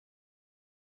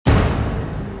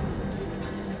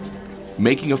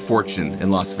Making a fortune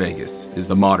in Las Vegas is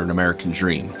the modern American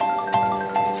dream.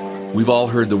 We've all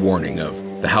heard the warning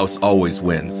of the house always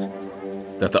wins,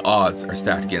 that the odds are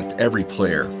stacked against every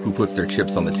player who puts their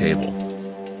chips on the table.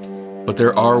 But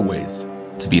there are ways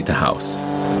to beat the house.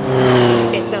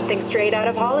 It's something straight out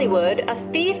of Hollywood. A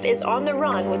thief is on the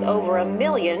run with over $1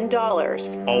 million.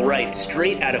 All right,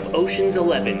 straight out of Ocean's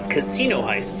 11, casino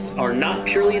heists are not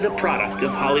purely the product of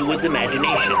Hollywood's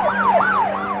imagination.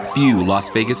 Few Las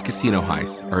Vegas casino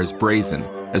heists are as brazen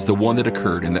as the one that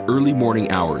occurred in the early morning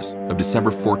hours of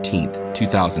December 14th,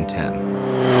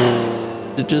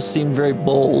 2010. It just seemed very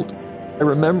bold. I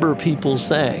remember people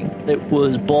saying it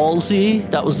was ballsy.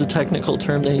 That was the technical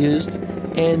term they used.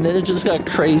 And then it just got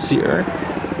crazier.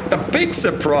 The big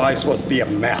surprise was the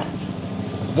amount.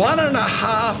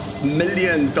 $1.5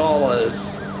 million.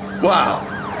 Wow.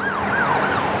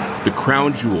 The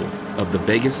crown jewel of the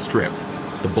Vegas Strip,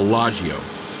 the Bellagio,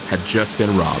 had just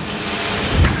been robbed.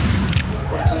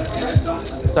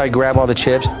 I grab all the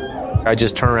chips. I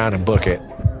just turn around and book it.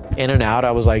 In and out,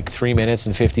 I was like 3 minutes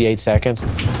and 58 seconds.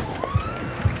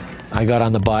 I got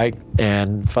on the bike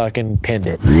and fucking pinned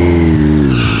it.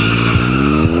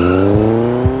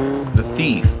 The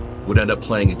thief would end up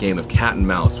playing a game of cat and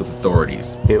mouse with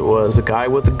authorities. It was a guy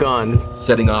with a gun.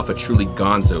 Setting off a truly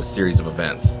gonzo series of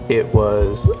events. It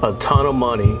was a ton of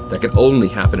money. That could only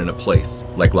happen in a place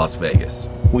like Las Vegas.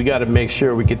 We got to make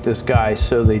sure we get this guy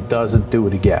so that he doesn't do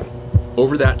it again.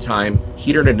 Over that time,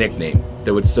 he'd earned a nickname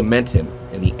that would cement him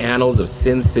in the annals of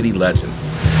Sin City legends.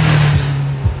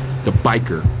 The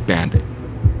Biker Bandit.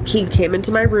 He came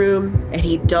into my room and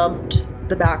he dumped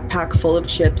the backpack full of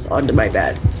chips onto my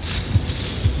bed.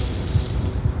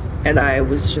 And I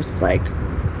was just like,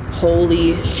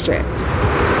 holy shit.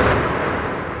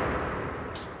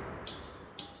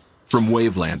 From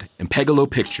Waveland and Pegalo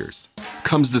Pictures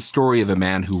comes the story of a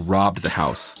man who robbed the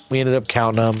house. We ended up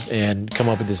counting them and come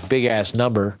up with this big-ass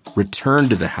number. Returned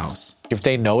to the house. If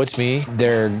they know it's me,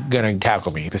 they're going to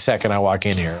tackle me the second I walk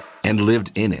in here. And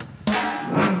lived in it.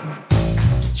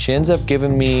 She ends up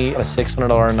giving me a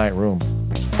 $600 a night room.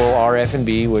 Full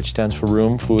RF&B, which stands for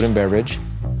room, food, and beverage.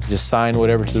 Just sign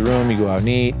whatever to the room, you go out and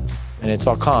eat, and it's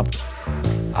all comp.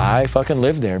 I fucking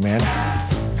lived there, man.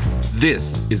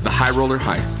 This is the High Roller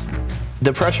Heist.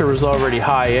 The pressure was already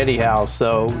high anyhow,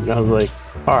 so I was like,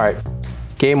 all right,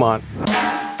 game on.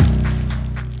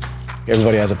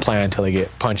 Everybody has a plan until they get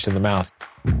punched in the mouth.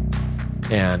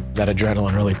 And that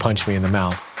adrenaline really punched me in the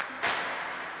mouth.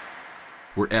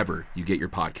 Wherever you get your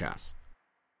podcasts.